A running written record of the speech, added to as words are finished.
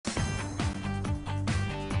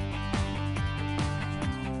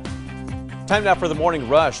Time now for the morning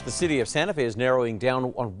rush. The city of Santa Fe is narrowing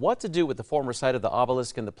down on what to do with the former site of the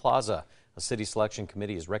obelisk in the plaza. A city selection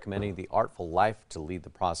committee is recommending the Artful Life to lead the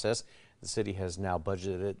process. The city has now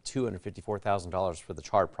budgeted $254,000 for the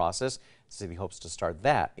chart process. The city hopes to start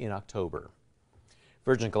that in October.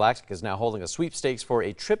 Virgin Galactic is now holding a sweepstakes for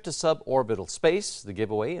a trip to suborbital space. The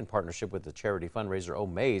giveaway, in partnership with the charity fundraiser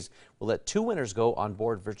Omaze, will let 2 winners go on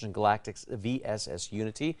board Virgin Galactic's VSS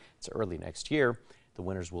Unity. It's early next year. The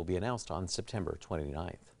winners will be announced on September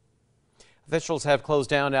 29th. Officials have closed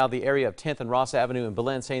down now the area of 10th and Ross Avenue in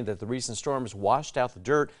Belen, saying that the recent storms washed out the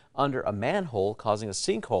dirt under a manhole, causing a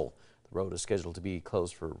sinkhole. The road is scheduled to be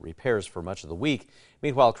closed for repairs for much of the week.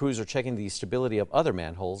 Meanwhile, crews are checking the stability of other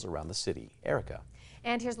manholes around the city. Erica.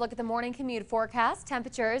 And here's a look at the morning commute forecast.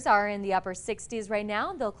 Temperatures are in the upper 60s right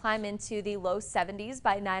now. They'll climb into the low 70s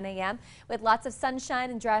by 9 a.m. with lots of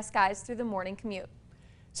sunshine and dry skies through the morning commute.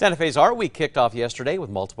 Santa Fe's Art Week kicked off yesterday with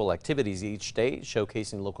multiple activities each day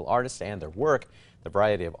showcasing local artists and their work. The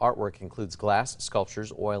variety of artwork includes glass,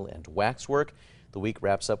 sculptures, oil, and waxwork. The week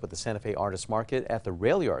wraps up with the Santa Fe Artist Market at the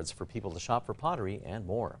rail yards for people to shop for pottery and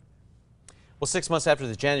more. Well, 6 months after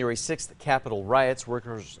the January 6th Capitol riots,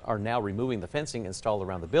 workers are now removing the fencing installed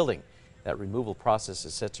around the building. That removal process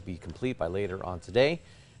is set to be complete by later on today.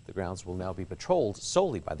 The grounds will now be patrolled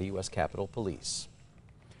solely by the U.S. Capitol Police.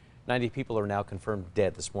 90 people are now confirmed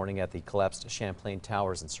dead this morning at the collapsed Champlain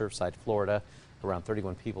Towers in Surfside, Florida. Around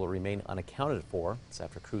 31 people remain unaccounted for. It's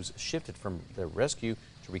after crews shifted from their rescue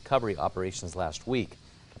to recovery operations last week.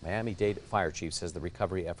 The Miami-Dade fire chief says the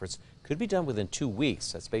recovery efforts could be done within 2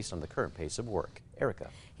 weeks. That's based on the current pace of work.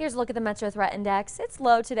 Erica. Here's a look at the Metro Threat Index. It's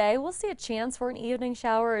low today. We'll see a chance for an evening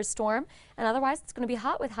shower or storm, and otherwise it's going to be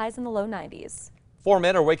hot with highs in the low 90s. 4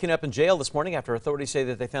 men are waking up in jail this morning after authorities say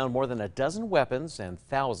that they found more than a dozen weapons and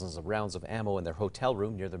thousands of rounds of ammo in their hotel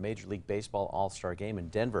room near the Major League Baseball All-Star Game in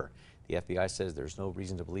Denver. The FBI says there's no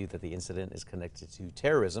reason to believe that the incident is connected to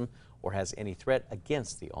terrorism or has any threat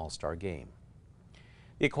against the All-Star Game.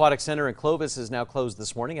 The Aquatic Center in Clovis is now closed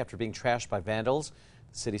this morning after being trashed by vandals.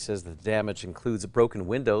 The city says the damage includes broken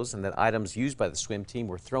windows and that items used by the swim team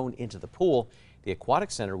were thrown into the pool. The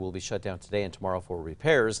Aquatic Center will be shut down today and tomorrow for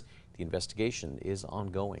repairs. The investigation is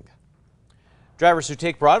ongoing. Drivers who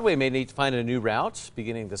take Broadway may need to find a new route.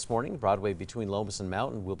 Beginning this morning, Broadway between Lomas and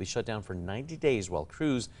Mountain will be shut down for 90 days while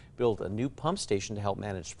crews build a new pump station to help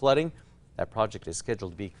manage flooding. That project is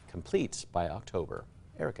scheduled to be complete by October.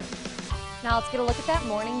 Erica. Now let's get a look at that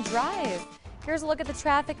morning drive. Here's a look at the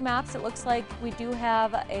traffic maps. It looks like we do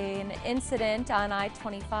have an incident on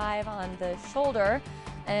I-25 on the shoulder,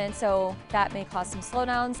 and so that may cause some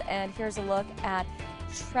slowdowns. And here's a look at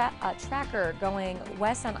tracker going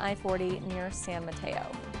west on I-40 near San Mateo.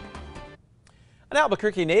 An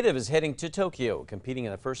Albuquerque native is heading to Tokyo, competing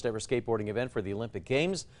in the first ever skateboarding event for the Olympic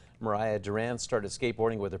Games. Mariah Duran started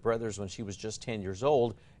skateboarding with her brothers when she was just 10 years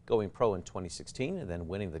old, going pro in 2016 and then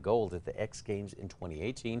winning the gold at the X Games in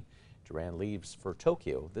 2018. Duran leaves for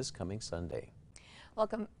Tokyo this coming Sunday.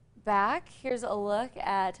 Welcome back. Here's a look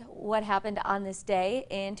at what happened on this day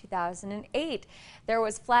in 2008. There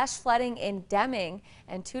was flash flooding in Deming,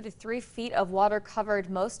 and 2 to 3 feet of water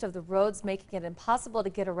covered most of the roads, making it impossible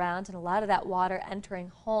to get around, and a lot of that water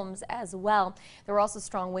entering homes as well. There were also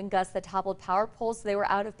strong wind gusts that toppled power poles, so they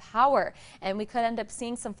were out of power, and we could end up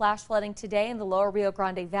seeing some flash flooding today in the lower Rio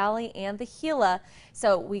Grande Valley and the Gila,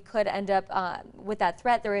 so we could end up with that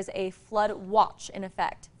threat. There is a flood watch in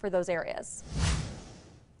effect for those areas.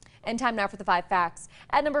 And time now for the 5 facts.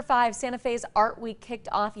 At number 5, Santa Fe's Art Week kicked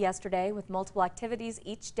off yesterday with multiple activities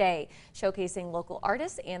each day, showcasing local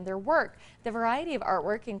artists and their work. The variety of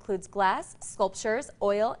artwork includes glass, sculptures,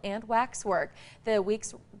 oil, and waxwork. The week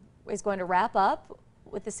is going to wrap up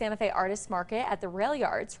with the Santa Fe Artist Market at the rail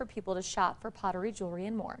yards for people to shop for pottery, jewelry,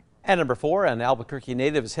 and more. At number 4, an Albuquerque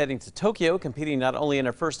native is heading to Tokyo, competing not only in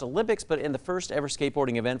her first Olympics, but in the first ever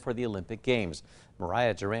skateboarding event for the Olympic Games.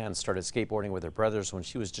 Mariah Duran started skateboarding with her brothers when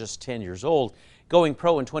she was just 10 years old, going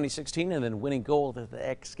pro in 2016 and then winning gold at the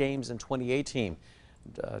X Games in 2018.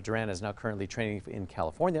 Duran is now currently training in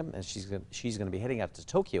California, and she's going to be heading out to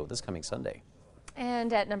Tokyo this coming Sunday.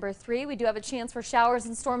 And at number 3, we do have a chance for showers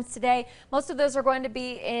and storms today. Most of those are going to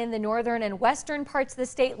be in the northern and western parts of the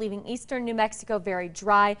state, leaving eastern New Mexico very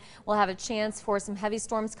dry. We'll have a chance for some heavy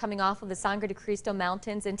storms coming off of the Sangre de Cristo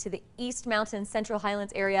Mountains into the East Mountains, Central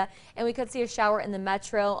Highlands area, and we could see a shower in the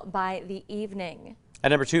metro by the evening. At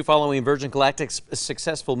number 2, following Virgin Galactic's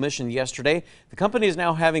successful mission yesterday, the company is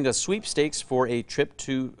now having a sweepstakes for a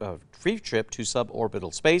free trip to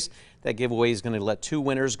suborbital space. That giveaway is going to let 2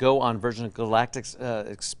 winners go on Virgin Galactic's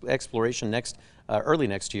exploration early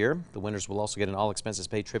next year. The winners will also get an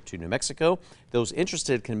all-expenses-paid trip to New Mexico. Those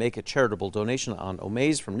interested can make a charitable donation on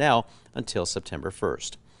Omaze from now until September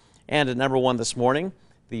 1st. And at number 1 this morning,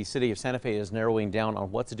 the city of Santa Fe is narrowing down on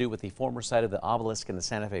what to do with the former site of the obelisk in the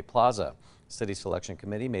Santa Fe Plaza. The city selection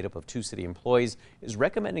committee, made up of 2 city employees, is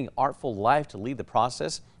recommending Artful Life to lead the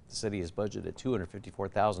process. The city has budgeted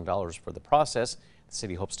 $254,000 for the process. The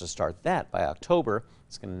city hopes to start that by October.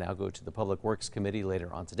 It's going to now go to the Public Works Committee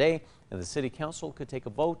later on today, and the city council could take a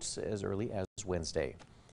vote as early as Wednesday.